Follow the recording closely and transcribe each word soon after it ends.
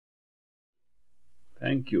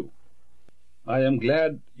Thank you. I am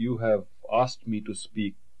glad you have asked me to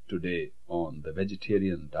speak today on the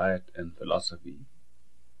vegetarian diet and philosophy,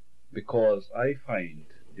 because I find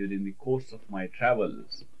during the course of my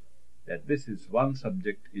travels that this is one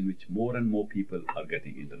subject in which more and more people are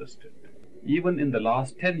getting interested. Even in the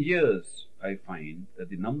last 10 years, I find that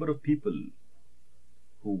the number of people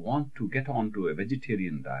who want to get onto a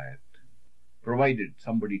vegetarian diet, provided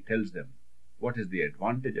somebody tells them what is the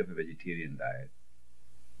advantage of a vegetarian diet,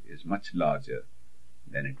 is much larger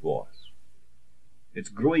than it was. It's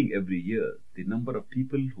growing every year. The number of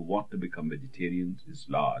people who want to become vegetarians is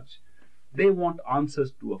large. They want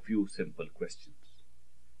answers to a few simple questions.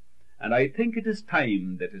 And I think it is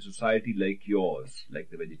time that a society like yours, like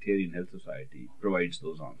the Vegetarian Health Society, provides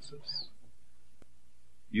those answers.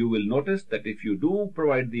 You will notice that if you do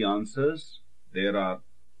provide the answers, there are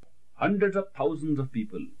hundreds of thousands of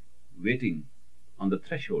people waiting on the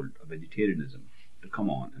threshold of vegetarianism to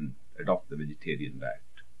come on and adopt the vegetarian diet.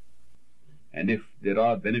 And if there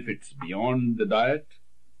are benefits beyond the diet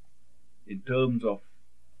in terms of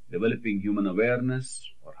developing human awareness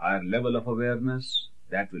or higher level of awareness,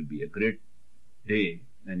 that will be a great day,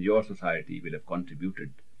 and your society will have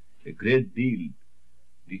contributed a great deal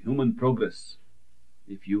to human progress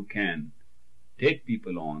if you can take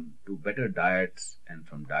people on to better diets and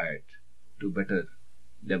from diet to better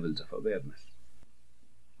levels of awareness.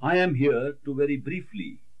 I am here to very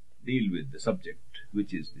briefly deal with the subject,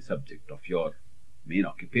 which is the subject of your main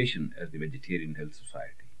occupation as the Vegetarian Health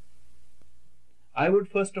Society. I would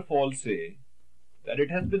first of all say that it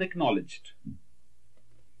has been acknowledged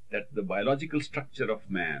that the biological structure of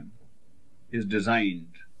man is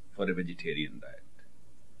designed for a vegetarian diet.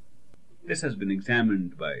 This has been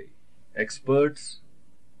examined by experts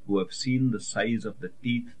who have seen the size of the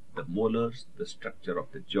teeth, the molars, the structure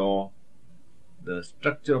of the jaw, the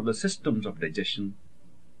structure of the systems of digestion,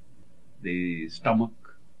 the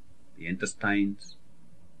stomach, the intestines,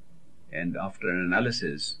 and after an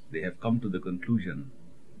analysis they have come to the conclusion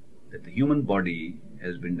that the human body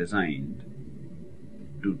has been designed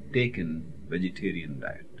to take in vegetarian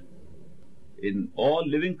diet. In all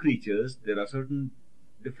living creatures there are certain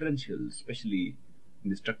differentials, especially in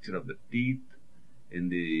the structure of the teeth, in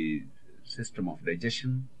the system of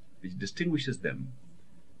digestion, which distinguishes them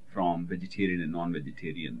from vegetarian and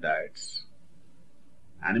non-vegetarian diets.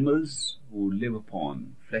 Animals who live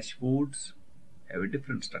upon flesh foods have a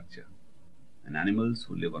different structure, and animals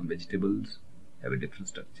who live on vegetables have a different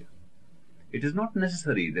structure. It is not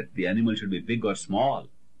necessary that the animal should be big or small.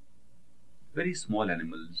 Very small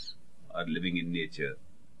animals are living in nature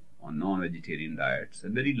on non-vegetarian diets,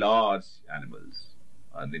 and very large animals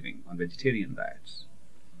are living on vegetarian diets.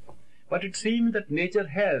 But it seems that nature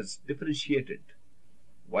has differentiated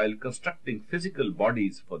while constructing physical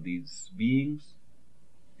bodies for these beings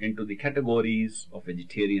into the categories of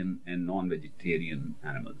vegetarian and non-vegetarian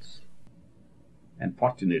animals. And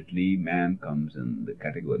fortunately, man comes in the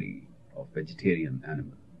category of vegetarian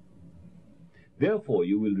animal. Therefore,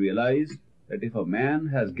 you will realize that if a man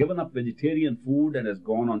has given up vegetarian food and has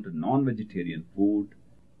gone on to non-vegetarian food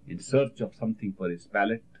in search of something for his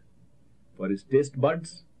palate, for his taste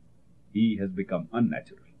buds, he has become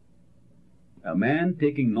unnatural. A man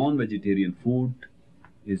taking non-vegetarian food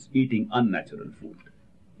is eating unnatural food,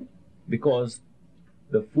 because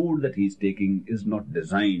the food that he is taking is not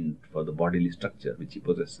designed for the bodily structure which he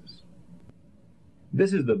possesses.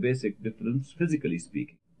 This is the basic difference, physically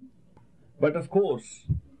speaking. But of course,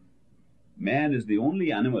 man is the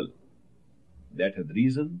only animal that has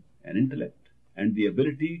reason and intellect and the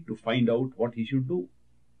ability to find out what he should do.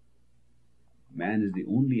 Man is the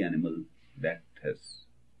only animal that has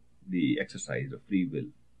the exercise of free will.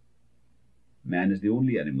 Man is the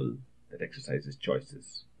only animal that exercises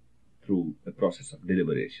choices through the process of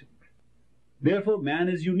deliberation. Therefore, man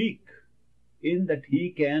is unique in that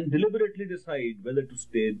he can deliberately decide whether to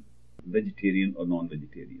stay vegetarian or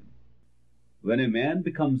non-vegetarian. When a man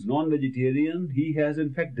becomes non-vegetarian, he has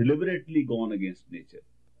in fact deliberately gone against nature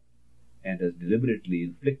and has deliberately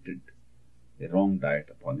inflicted a wrong diet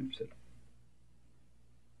upon himself.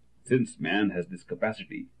 Since man has this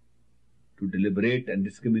capacity to deliberate and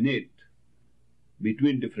discriminate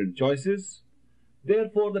between different choices,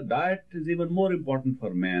 therefore the diet is even more important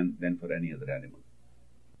for man than for any other animal.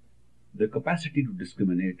 The capacity to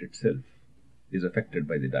discriminate itself is affected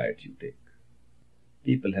by the diet you take.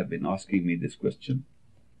 People have been asking me this question,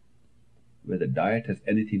 whether diet has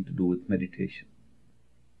anything to do with meditation.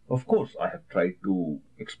 Of course, I have tried to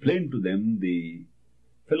explain to them the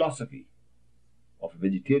philosophy of a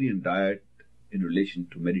vegetarian diet in relation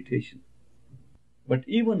to meditation. But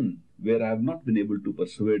even where I have not been able to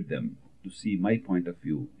persuade them to see my point of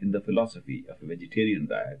view in the philosophy of a vegetarian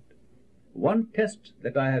diet, one test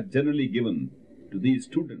that I have generally given to these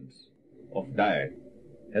students of diet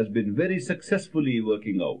has been very successfully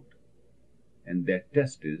working out. And that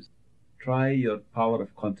test is, try your power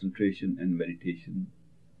of concentration and meditation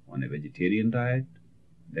on a vegetarian diet,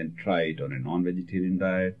 then try it on a non-vegetarian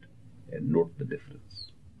diet, and note the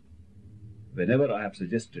difference. Whenever I have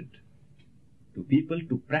suggested to people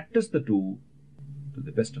to practice the two, to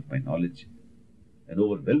the best of my knowledge, an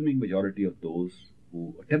overwhelming majority of those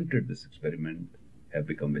who attempted this experiment have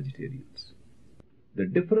become vegetarians. The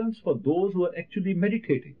difference for those who are actually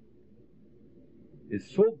meditating is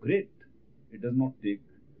so great, it does not take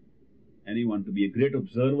anyone to be a great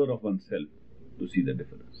observer of oneself to see the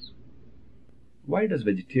difference. Why does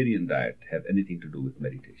vegetarian diet have anything to do with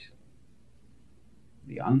meditation?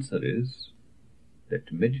 The answer is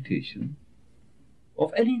that meditation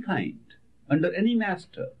of any kind, under any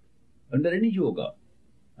master, under any yoga,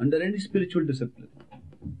 under any spiritual discipline,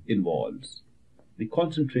 involves the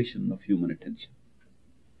concentration of human attention.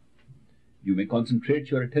 You may concentrate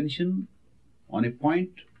your attention on a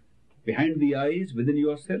point behind the eyes within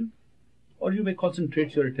yourself, or you may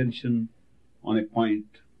concentrate your attention on a point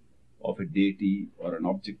of a deity or an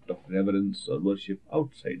object of reverence or worship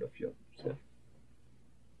outside of yourself.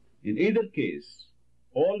 In either case,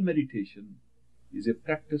 all meditation is a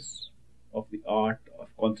practice of the art of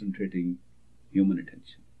concentrating human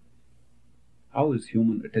attention. How is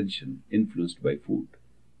human attention influenced by food?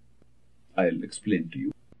 I'll explain to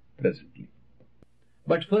you presently.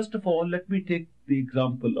 But first of all, let me take the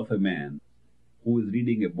example of a man who is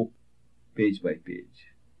reading a book page by page.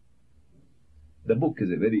 The book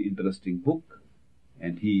is a very interesting book,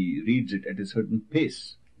 and he reads it at a certain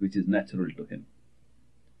pace which is natural to him.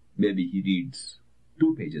 Maybe he reads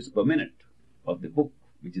 2 pages per minute of the book,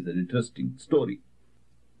 which is an interesting story.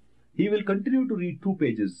 He will continue to read 2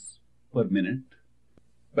 pages per minute,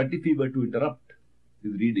 but if he were to interrupt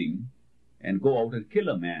his reading and go out and kill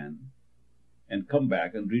a man and come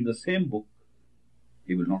back and read the same book,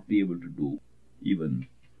 he will not be able to do even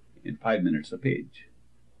in 5 minutes a page.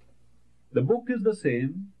 The book is the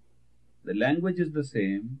same, the language is the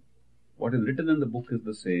same, what is written in the book is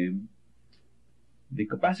the same, the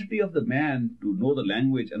capacity of the man to know the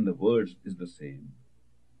language and the words is the same,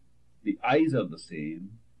 the eyes are the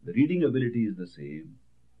same, the reading ability is the same.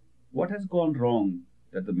 What has gone wrong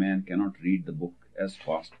that the man cannot read the book as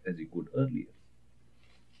fast as he could earlier?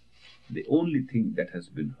 The only thing that has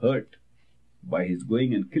been hurt by his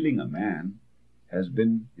going and killing a man has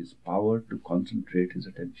been his power to concentrate his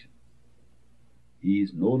attention. He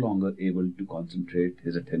is no longer able to concentrate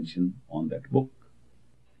his attention on that book.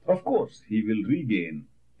 Of course, he will regain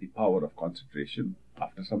the power of concentration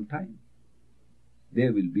after some time.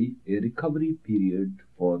 There will be a recovery period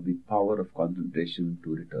for the power of concentration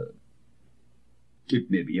to return.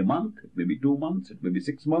 It may be a month, it may be 2 months, it may be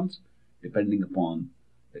 6 months, depending upon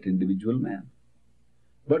that individual man.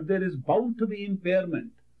 But there is bound to be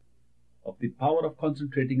impairment of the power of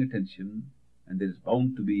concentrating attention, and there is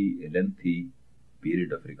bound to be a lengthy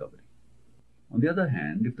period of recovery. On the other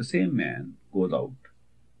hand, if the same man goes out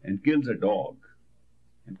and kills a dog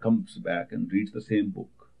and comes back and reads the same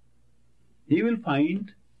book, he will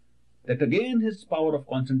find that again his power of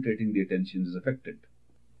concentrating the attention is affected,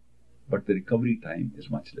 but the recovery time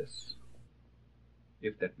is much less.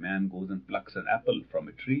 If that man goes and plucks an apple from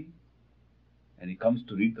a tree and he comes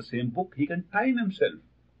to read the same book, he can time himself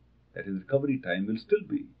that his recovery time will still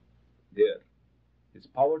be there. His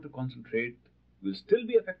power to concentrate will still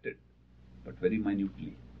be affected, but very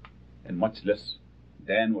minutely, and much less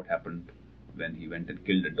than what happened when he went and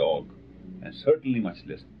killed a dog, and certainly much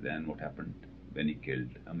less than what happened when he killed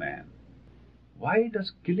a man. Why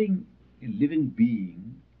does killing a living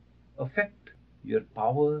being affect your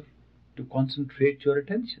power to concentrate your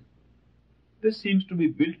attention? This seems to be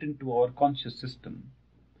built into our conscious system,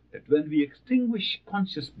 that when we extinguish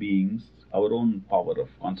conscious beings, our own power of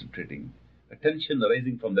concentrating attention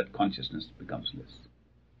arising from that consciousness becomes less.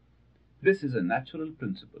 This is a natural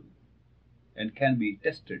principle and can be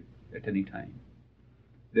tested at any time.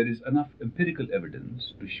 There is enough empirical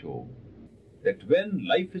evidence to show that when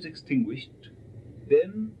life is extinguished,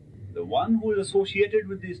 then the one who is associated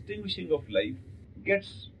with the extinguishing of life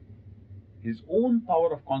gets his own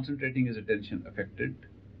power of concentrating his attention affected,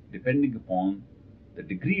 depending upon the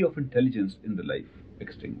degree of intelligence in the life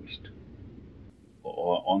extinguished.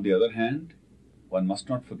 On the other hand, one must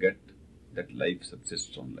not forget that life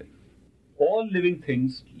subsists on life. All living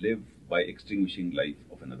things live by extinguishing life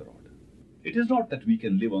of another order. It is not that we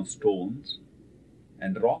can live on stones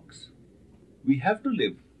and rocks. We have to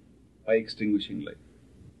live by extinguishing life.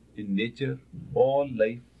 In nature, all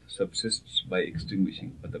life subsists by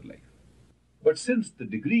extinguishing other life. But since the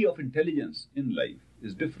degree of intelligence in life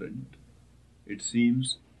is different, it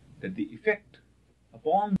seems that the effect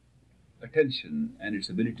upon attention and its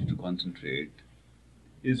ability to concentrate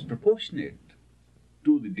is proportionate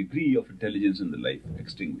to the degree of intelligence in the life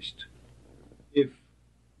extinguished. If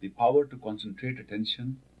the power to concentrate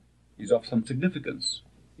attention is of some significance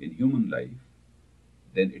in human life,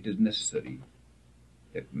 then it is necessary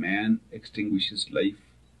that man extinguishes life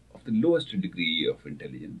of the lowest degree of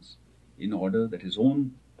intelligence in order that his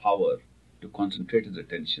own power to concentrate his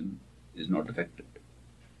attention is not affected.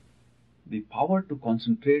 The power to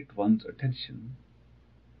concentrate one's attention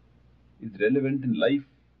is relevant in life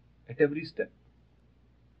at every step.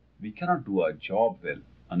 We cannot do our job well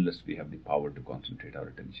unless we have the power to concentrate our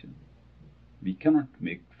attention. We cannot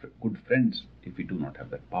make good friends if we do not have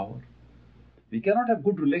that power. We cannot have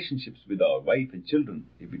good relationships with our wife and children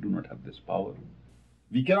if we do not have this power.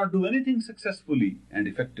 We cannot do anything successfully and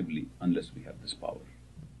effectively unless we have this power.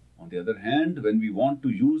 On the other hand, when we want to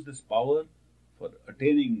use this power for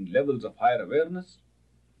attaining levels of higher awareness,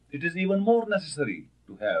 it is even more necessary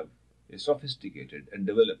to have a sophisticated and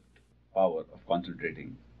developed power of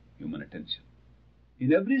concentrating human attention.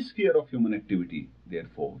 In every sphere of human activity,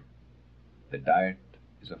 therefore, the diet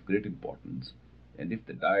is of great importance, and if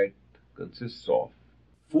the diet consists of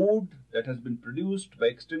food that has been produced by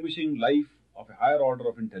extinguishing life of a higher order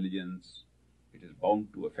of intelligence, it is bound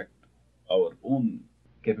to affect our own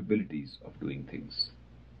capabilities of doing things.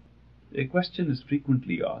 A question is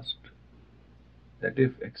frequently asked that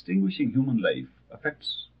if extinguishing human life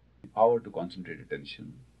affects the power to concentrate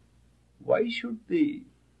attention, why should the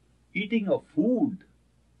eating of food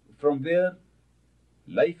from where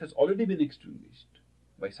life has already been extinguished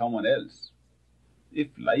by someone else, if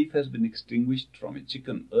life has been extinguished from a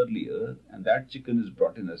chicken earlier and that chicken is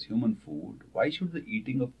brought in as human food, why should the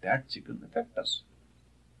eating of that chicken affect us?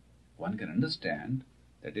 One can understand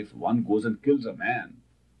that if one goes and kills a man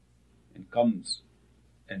and comes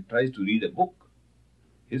and tries to read a book,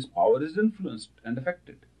 his power is influenced and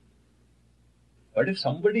affected. But if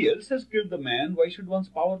somebody else has killed the man, why should one's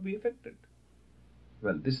power be affected?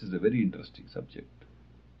 Well, this is a very interesting subject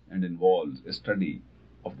and involves a study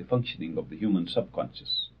of the functioning of the human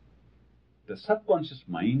subconscious. The subconscious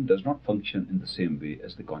mind does not function in the same way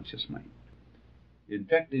as the conscious mind. In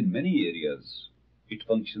fact, in many areas, it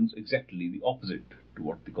functions exactly the opposite to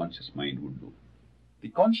what the conscious mind would do. The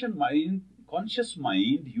conscious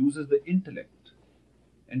mind uses the intellect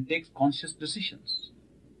and takes conscious decisions.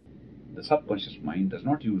 The subconscious mind does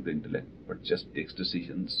not use the intellect, but just takes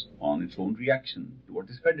decisions on its own reaction to what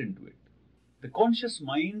is fed into it. The conscious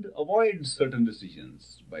mind avoids certain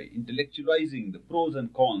decisions by intellectualizing the pros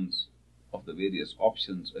and cons of the various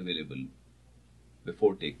options available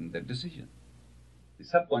before taking that decision. The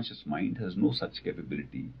subconscious mind has no such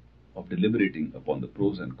capability of deliberating upon the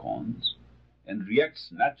pros and cons and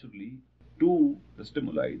reacts naturally to the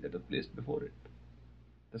stimuli that are placed before it.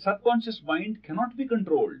 The subconscious mind cannot be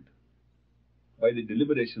controlled by the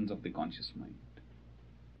deliberations of the conscious mind.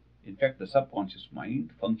 In fact, the subconscious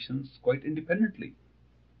mind functions quite independently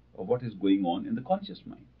of what is going on in the conscious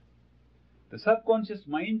mind. The subconscious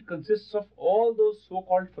mind consists of all those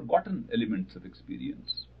so-called forgotten elements of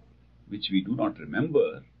experience, which we do not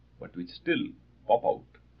remember, but which still pop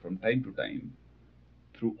out from time to time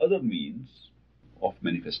through other means of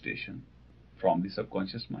manifestation from the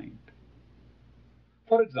subconscious mind.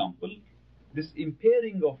 For example, this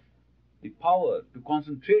impairing of the power to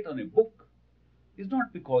concentrate on a book is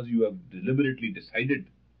not because you have deliberately decided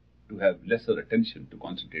to have lesser attention to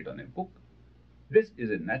concentrate on a book. This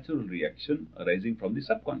is a natural reaction arising from the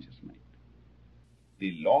subconscious mind.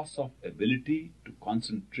 The loss of ability to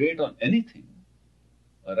concentrate on anything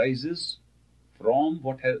arises from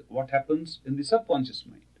what happens in the subconscious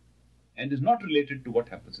mind and is not related to what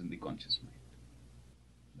happens in the conscious mind.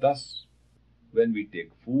 Thus, when we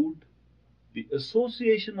take food, the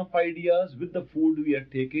association of ideas with the food we are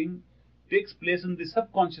taking takes place in the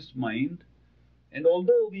subconscious mind, and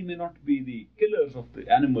although we may not be the killers of the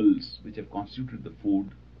animals which have constituted the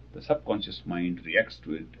food, the subconscious mind reacts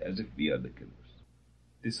to it as if we are the killers.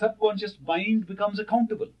 The subconscious mind becomes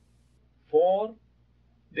accountable for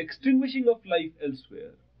the extinguishing of life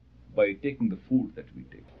elsewhere by taking the food that we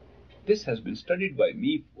take. This has been studied by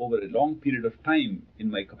me over a long period of time in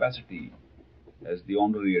my capacity as the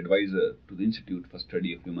honorary advisor to the Institute for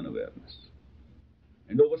Study of Human Awareness.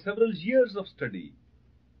 And over several years of study,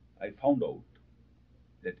 I found out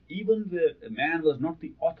that even where a man was not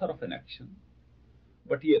the author of an action,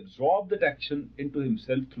 but he absorbed that action into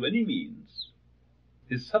himself through any means,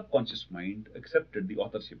 his subconscious mind accepted the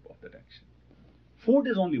authorship of that action. Food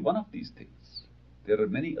is only one of these things. There are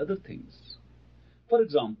many other things. For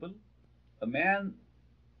example, a man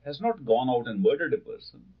has not gone out and murdered a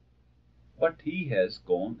person, but he has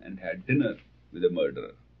gone and had dinner with a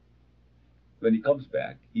murderer. When he comes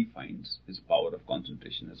back, he finds his power of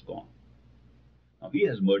concentration has gone. Now, he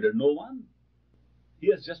has murdered no one.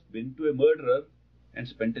 He has just been to a murderer and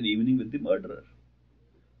spent an evening with the murderer.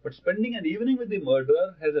 But spending an evening with the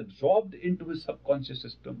murderer has absorbed into his subconscious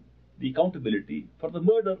system the accountability for the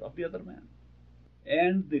murder of the other man.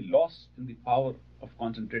 And the loss in the power of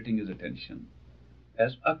concentrating his attention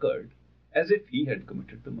has occurred as if he had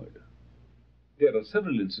committed the murder. There are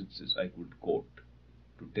several instances I could quote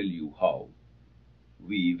to tell you how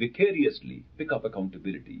we vicariously pick up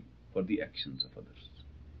accountability for the actions of others.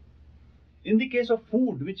 In the case of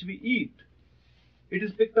food which we eat, it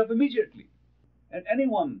is picked up immediately, and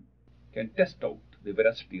anyone can test out the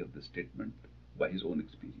veracity of this statement by his own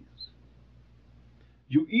experience.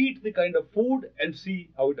 You eat the kind of food and see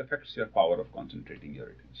how it affects your power of concentrating your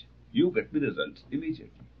attention. You get the results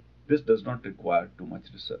immediately. This does not require too much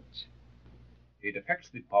research. It affects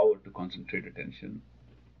the power to concentrate attention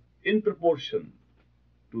in proportion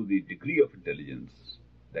to the degree of intelligence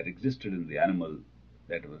that existed in the animal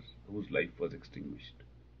whose life was extinguished.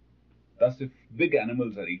 Thus, if big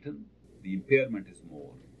animals are eaten, the impairment is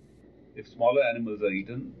more. If smaller animals are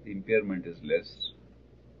eaten, the impairment is less.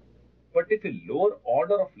 But if a lower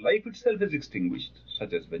order of life itself is extinguished,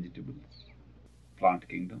 such as vegetables, plant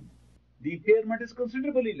kingdom, the impairment is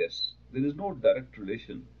considerably less. There is no direct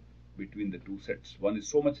relation between the two sets. One is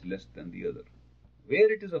so much less than the other.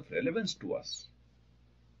 Where it is of relevance to us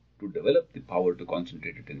to develop the power to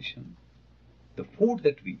concentrate attention, the food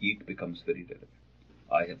that we eat becomes very relevant.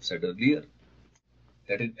 I have said earlier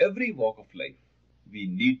that in every walk of life, we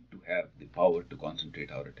need to have the power to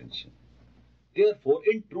concentrate our attention. Therefore,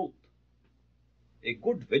 in truth, a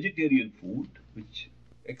good vegetarian food, which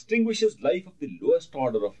extinguishes life of the lowest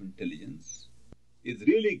order of intelligence, is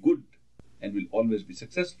really good and will always be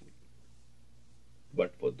successful.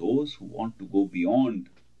 But for those who want to go beyond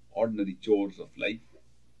ordinary chores of life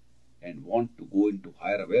and want to go into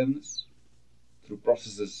higher awareness through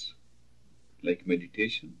processes like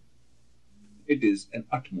meditation, it is an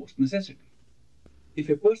utmost necessity. If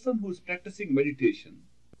a person who is practicing meditation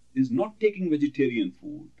is not taking vegetarian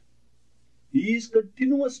food, he is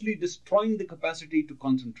continuously destroying the capacity to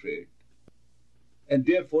concentrate and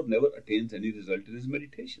therefore never attains any result in his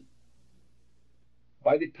meditation.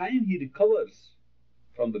 By the time he recovers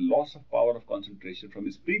from the loss of power of concentration from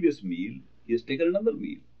his previous meal, he has taken another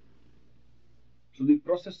meal. So the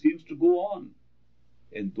process seems to go on.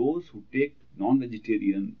 And those who take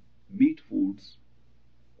non-vegetarian meat foods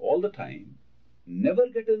all the time never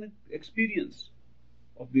get an experience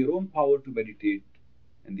of their own power to meditate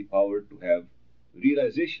and the power to have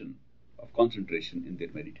realization of concentration in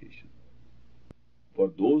their meditation.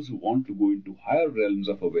 For those who want to go into higher realms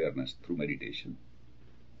of awareness through meditation,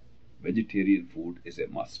 vegetarian food is a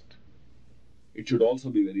must. It should also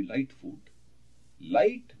be very light food.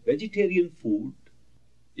 Light vegetarian food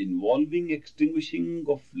involving extinguishing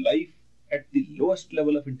of life at the lowest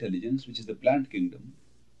level of intelligence, which is the plant kingdom,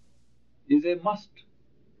 is a must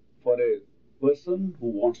for a person who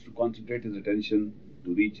wants to concentrate his attention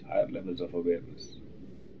to reach higher levels of awareness.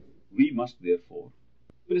 We must therefore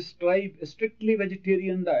prescribe a strictly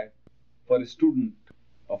vegetarian diet for a student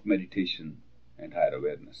of meditation and higher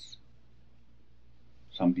awareness.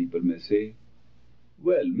 Some people may say,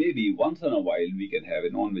 well, maybe once in a while we can have a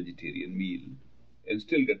non-vegetarian meal and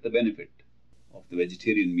still get the benefit of the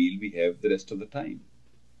vegetarian meal we have the rest of the time.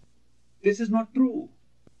 This is not true,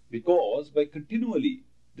 because by continually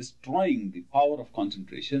destroying the power of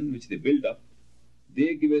concentration which they build up,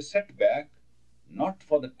 they give a setback not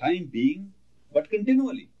for the time being, but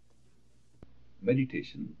continually.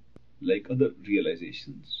 Meditation, like other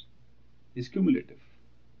realizations, is cumulative.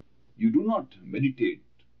 You do not meditate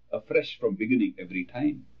afresh from beginning every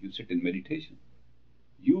time you sit in meditation.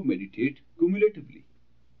 You meditate cumulatively,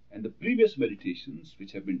 and the previous meditations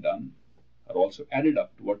which have been done are also added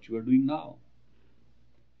up to what you are doing now.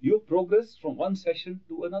 You progress from one session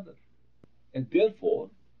to another, and therefore,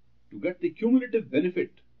 to get the cumulative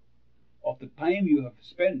benefit of the time you have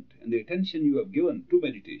spent and the attention you have given to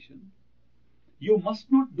meditation, you must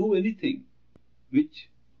not do anything which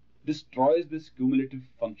destroys this cumulative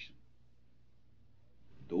function.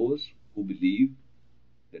 Those who believe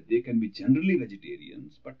that they can be generally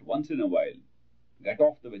vegetarians, but once in a while get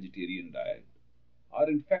off the vegetarian diet, are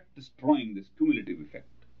in fact destroying this cumulative effect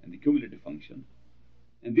and the cumulative function,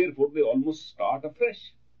 and therefore they almost start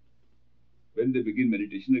afresh. when they begin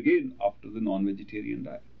meditation again after the non-vegetarian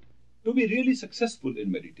diet. To be really successful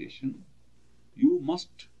in meditation, you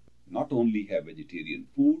must not only have vegetarian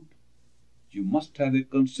food, you must have a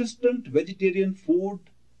consistent vegetarian food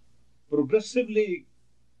progressively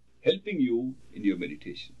helping you in your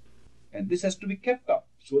meditation. And this has to be kept up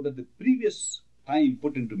so that the previous time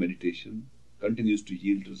put into meditation continues to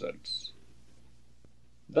yield results.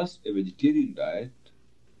 Thus, a vegetarian diet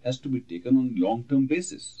has to be taken on a long-term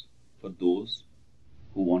basis for those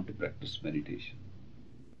who want to practice meditation.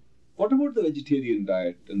 What about the vegetarian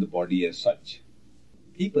diet and the body as such?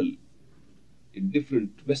 People in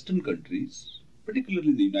different Western countries, particularly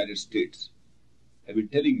in the United States, have been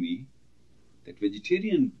telling me that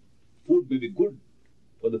vegetarian food may be good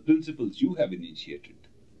for the principles you have initiated.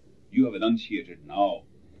 You have enunciated now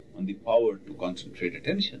on the power to concentrate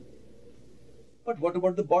attention. But what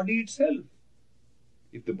about the body itself?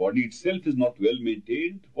 If the body itself is not well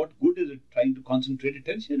maintained, what good is it trying to concentrate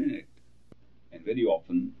attention in it? And very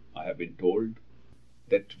often I have been told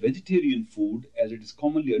that vegetarian food, as it is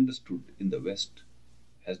commonly understood in the West,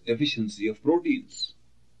 has deficiency of proteins.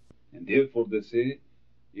 And therefore they say,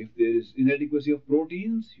 if there is inadequacy of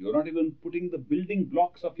proteins, you're not even putting the building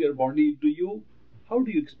blocks of your body into you, how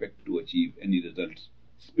do you expect to achieve any results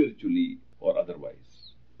spiritually or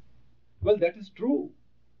otherwise? Well, that is true.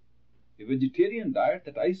 A vegetarian diet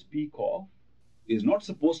that I speak of is not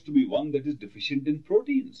supposed to be one that is deficient in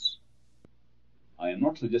proteins. I am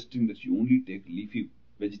not suggesting that you only take leafy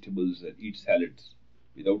vegetables and eat salads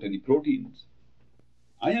without any proteins.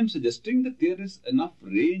 I am suggesting that there is enough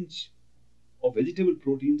range of vegetable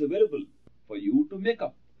proteins available for you to make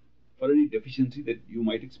up for any deficiency that you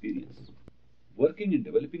might experience. Working in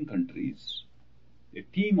developing countries, a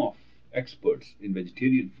team of experts in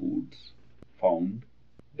vegetarian foods found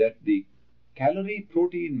that the calorie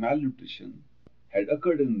protein malnutrition had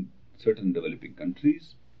occurred in certain developing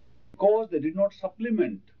countries because they did not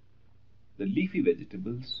supplement the leafy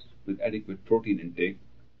vegetables with adequate protein intake,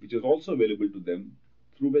 which is also available to them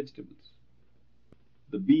through vegetables.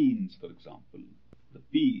 The beans, for example, the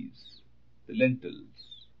peas, the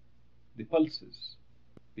lentils, the pulses,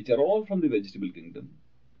 which are all from the vegetable kingdom,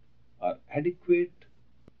 are adequate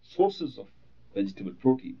sources of vegetable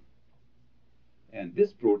protein. And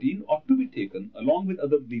this protein ought to be taken along with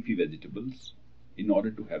other leafy vegetables in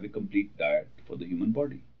order to have a complete diet for the human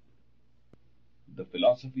body. The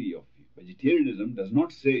philosophy of vegetarianism does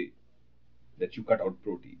not say that you cut out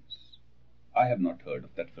proteins. I have not heard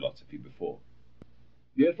of that philosophy before.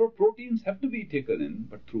 Therefore, proteins have to be taken in,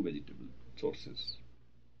 but through vegetable sources.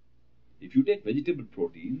 If you take vegetable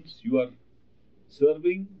proteins, you are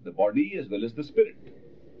serving the body as well as the spirit.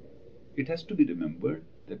 It has to be remembered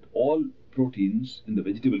that all proteins in the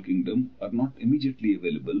vegetable kingdom are not immediately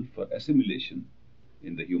available for assimilation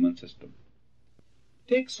in the human system.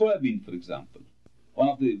 Take soybean, for example, one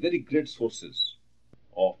of the very great sources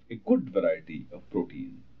of a good variety of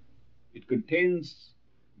protein. It contains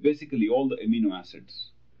basically all the amino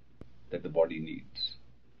acids that the body needs,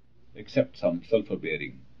 except some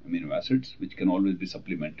sulfur-bearing amino acids, which can always be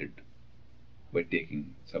supplemented by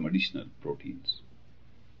taking some additional proteins.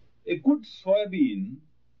 A good soybean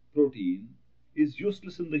protein is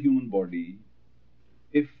useless in the human body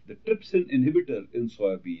if the trypsin inhibitor in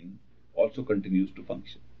soybean also continues to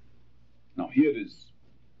function. Now, here is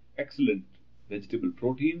excellent vegetable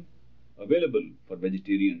protein available for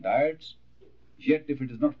vegetarian diets, yet if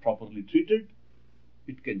it is not properly treated,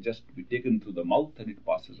 it can just be taken through the mouth and it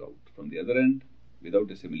passes out from the other end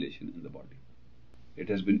without assimilation in the body. It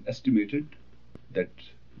has been estimated that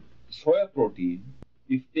soya protein,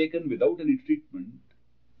 if taken without any treatment,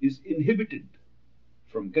 is inhibited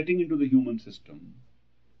from getting into the human system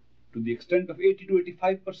to the extent of 80 to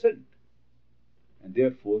 85%. And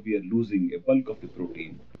therefore, we are losing a bulk of the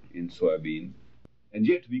protein in soybean. And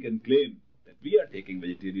yet we can claim that we are taking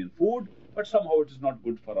vegetarian food, but somehow it is not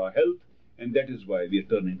good for our health, and that is why we are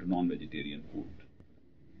turning to non-vegetarian food.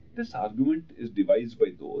 This argument is devised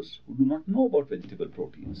by those who do not know about vegetable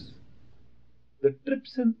proteins. The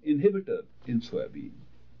trypsin inhibitor in soybean,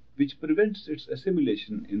 which prevents its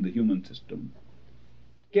assimilation in the human system,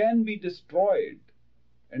 can be destroyed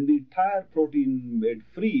and the entire protein made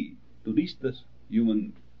free to reach the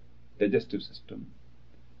human digestive system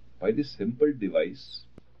by this simple device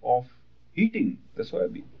of heating the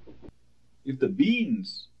soybean. If the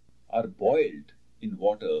beans are boiled in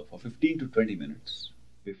water for 15 to 20 minutes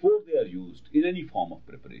before they are used in any form of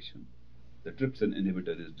preparation, the trypsin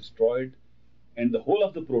inhibitor is destroyed and the whole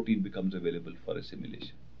of the protein becomes available for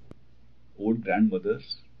assimilation. Old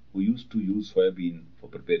grandmothers who used to use soybean for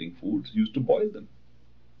preparing foods used to boil them.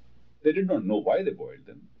 They did not know why they boiled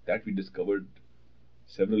them. That we discovered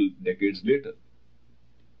several decades later.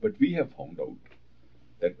 But we have found out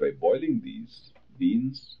that by boiling these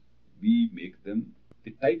beans, we make them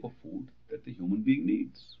the type of food that the human being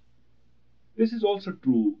needs. This is also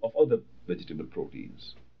true of other vegetable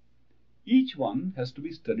proteins. Each one has to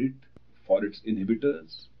be studied for its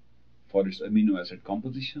inhibitors, for its amino acid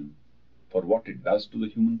composition, for what it does to the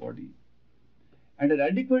human body. And an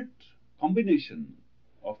adequate combination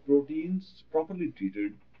of proteins properly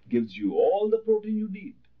treated gives you all the protein you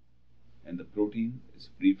need. And the protein is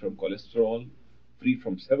free from cholesterol, free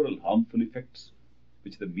from several harmful effects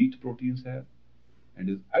which the meat proteins have, and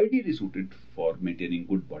is ideally suited for maintaining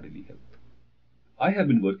good bodily health. I have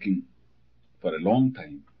been working for a long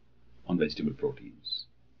time on vegetable proteins,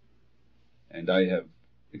 and I have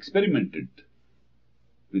experimented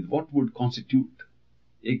with what would constitute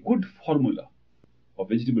a good formula of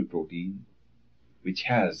vegetable protein which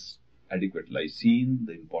has adequate lysine,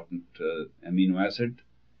 the important amino acid,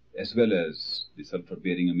 as well as the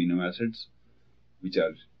sulfur-bearing amino acids, which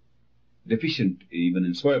are deficient even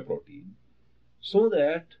in soya protein, so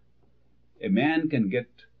that a man can get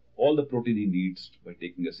all the protein he needs by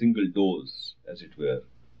taking a single dose, as it were,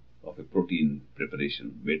 of a protein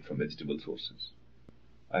preparation made from vegetable sources.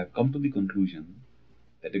 I have come to the conclusion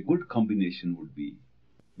that a good combination would be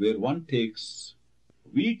where one takes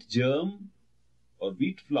wheat germ or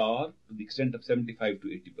wheat flour to the extent of 75 to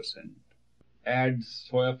 80%, adds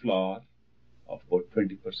soya flour of about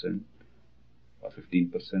 20% or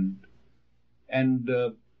 15%, and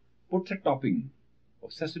puts a topping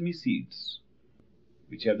of sesame seeds,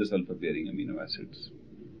 which have the sulfur-bearing amino acids,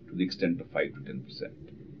 to the extent of 5 to 10%.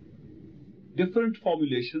 Different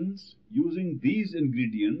formulations using these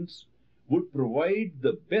ingredients would provide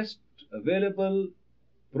the best available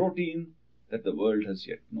protein that the world has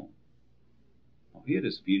yet known. Now, here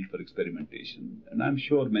is field for experimentation, and I'm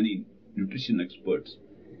sure many nutrition experts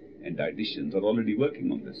and dietitians are already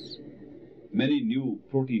working on this. Many new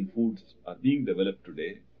protein foods are being developed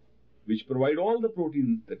today, which provide all the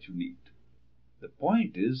protein that you need. The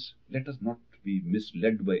point is, let us not be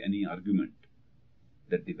misled by any argument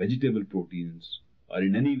that the vegetable proteins are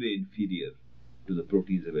in any way inferior to the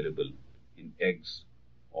proteins available in eggs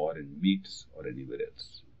or in meats or anywhere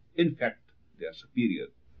else. In fact, they are superior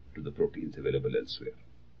to the proteins available elsewhere.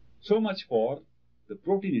 So much for the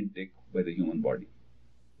protein intake by the human body.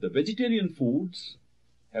 The vegetarian foods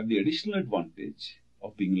have the additional advantage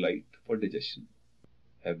of being light for digestion,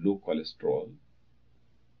 have low cholesterol,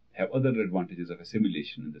 have other advantages of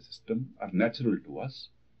assimilation in the system, are natural to us,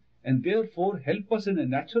 and therefore help us in a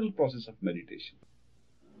natural process of meditation.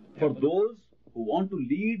 For those who want to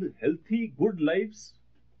lead healthy, good lives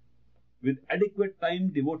with adequate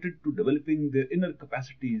time devoted to developing their inner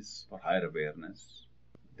capacities for higher awareness,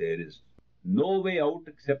 there is no way out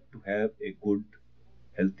except to have a good,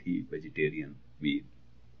 healthy vegetarian meal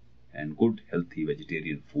and good, healthy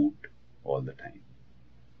vegetarian food all the time.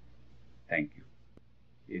 Thank you.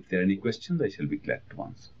 If there are any questions, I shall be glad to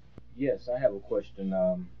answer. Yes, I have a question.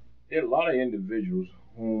 There are a lot of individuals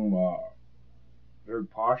whom are very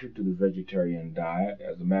partial to the vegetarian diet.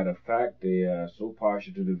 As a matter of fact, they are so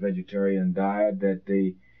partial to the vegetarian diet that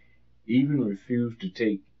they even refuse to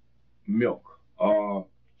take milk or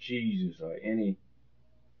cheeses or any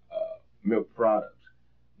milk products.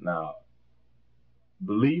 Now,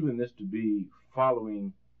 believing this to be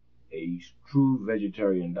following a true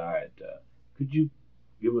vegetarian diet, could you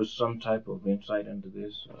give us some type of insight into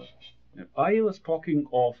this? I was talking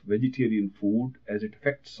of vegetarian food as it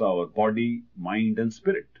affects our body, mind, and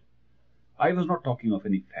spirit. I was not talking of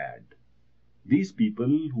any fad. These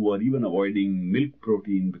people who are even avoiding milk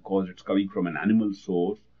protein because it's coming from an animal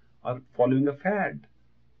source are following a fad.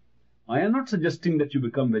 I am not suggesting that you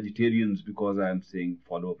become vegetarians because I am saying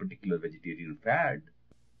follow a particular vegetarian fad.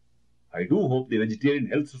 I do hope the Vegetarian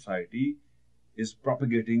Health Society is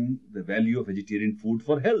propagating the value of vegetarian food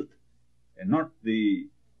for health, and not the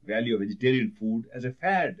value of vegetarian food as a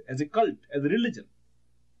fad, as a cult, as a religion.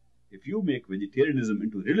 If you make vegetarianism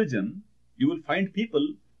into religion, you will find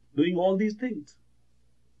people doing all these things.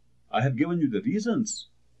 I have given you the reasons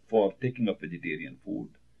for taking up vegetarian food,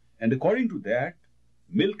 and according to that,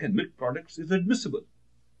 milk and milk products is admissible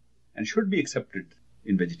and should be accepted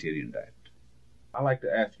in vegetarian diet. I'd like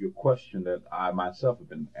to ask you a question that I myself have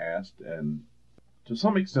been asked, and to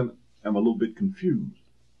some extent am a little bit confused.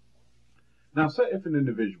 Now, say if an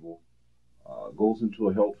individual goes into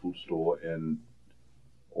a health food store,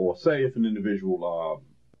 or say if an individual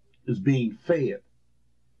is being fed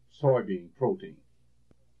soybean protein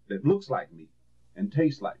that looks like meat and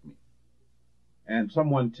tastes like meat, and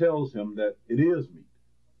someone tells him that it is meat,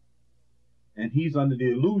 and he's under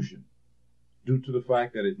the illusion, due to the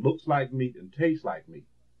fact that it looks like meat and tastes like meat,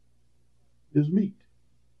 is meat.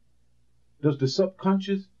 Does the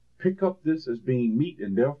subconscious pick up this as being meat,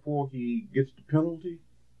 and therefore he gets the penalty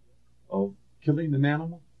of killing an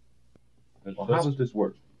animal? Or how does this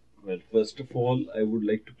work? Well, first of all, I would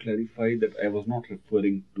like to clarify that I was not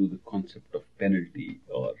referring to the concept of penalty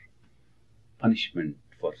or punishment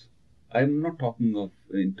for. I am not talking of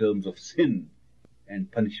in terms of sin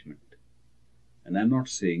and punishment. And I'm not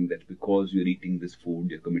saying that because you're eating this food,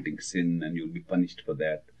 you're committing sin and you'll be punished for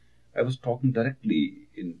that. I was talking directly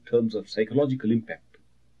in terms of psychological impact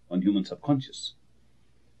on human subconscious.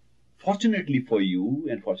 Fortunately for you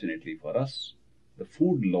and fortunately for us, the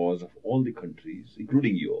food laws of all the countries,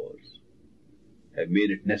 including yours, have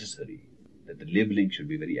made it necessary that the labeling should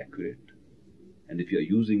be very accurate. And if you're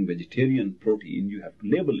using vegetarian protein, you have to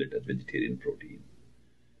label it as vegetarian protein.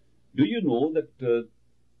 Do you know that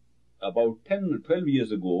about 10 or 12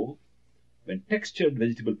 years ago, when textured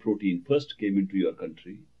vegetable protein first came into your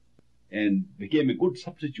country and became a good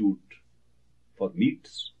substitute for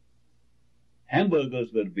meats, hamburgers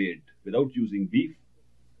were made without using beef,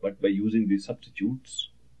 but by using these substitutes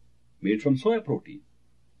made from soya protein.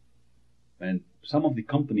 And some of the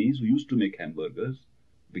companies who used to make hamburgers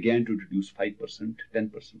began to introduce 5%,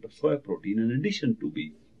 10% of soya protein in addition to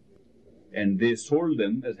beef. And they sold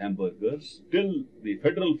them as hamburgers till the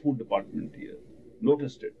Federal Food Department here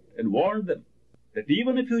noticed it and warned them that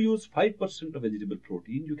even if you use 5% of vegetable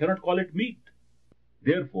protein, you cannot call it meat.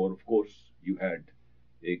 Therefore, of course, you had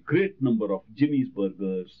a great number of Jimmy's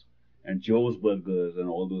burgers and Joe's burgers and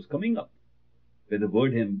all those coming up, where the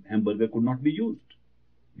word hamburger could not be used.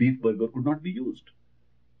 Beef burger could not be used.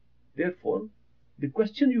 Therefore, the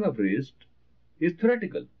question you have raised is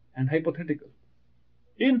theoretical and hypothetical.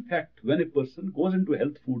 In fact, when a person goes into a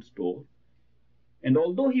health food store, and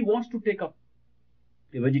although he wants to take up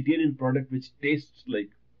a vegetarian product which tastes like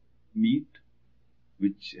meat,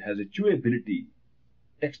 which has a chewability,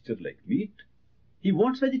 texture like meat, he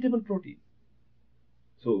wants vegetable protein.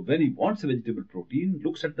 So when he wants a vegetable protein,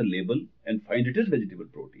 looks at the label and finds it is vegetable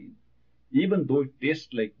protein. Even though it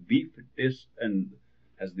tastes like beef, it tastes and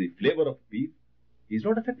has the flavor of beef, he is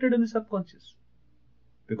not affected in the subconscious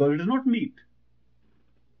because it is not meat.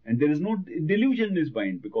 And there is no delusion in his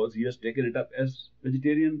mind because he has taken it up as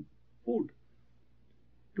vegetarian food.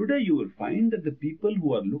 Today you will find that the people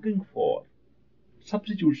who are looking for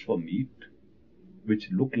substitutes for meat, which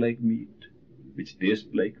look like meat, which taste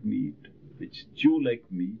like meat, which chew like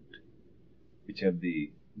meat, which have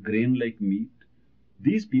the grain like meat,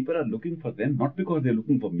 these people are looking for them not because they're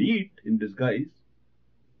looking for meat in disguise,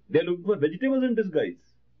 they're looking for vegetables in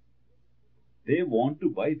disguise. They want to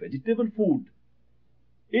buy vegetable food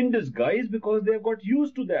in disguise because they have got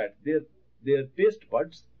used to that. Their taste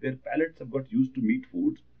buds, their palates have got used to meat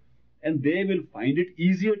foods, and they will find it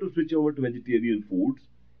easier to switch over to vegetarian foods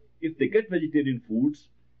if they get vegetarian foods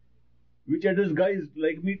which are disguised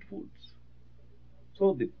like meat foods.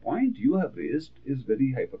 So the point you have raised is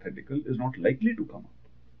very hypothetical, is not likely to come up.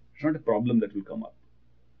 It's not a problem that will come up.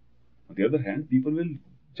 On the other hand, people will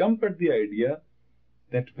jump at the idea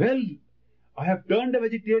that, well, I have turned a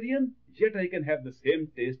vegetarian, yet I can have the same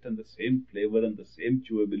taste and the same flavor and the same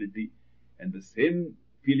chewability and the same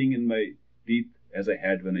feeling in my teeth as I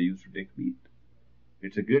had when I used to take meat.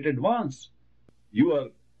 It's a great advance.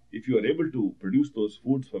 If you are able to produce those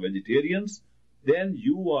foods for vegetarians, then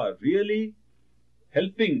you are really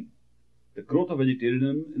helping the growth of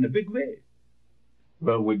vegetarianism in a big way.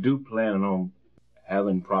 Well, we do plan on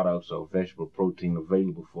having products of vegetable protein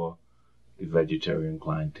available for the vegetarian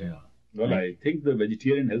clientele. Well, I think the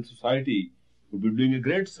Vegetarian Health Society would be doing a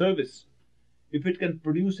great service if it can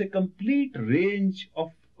produce a complete range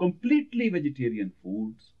of completely vegetarian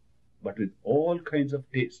foods, but with all kinds of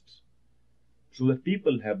tastes, so that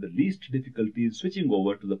people have the least difficulty in switching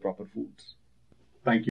over to the proper foods.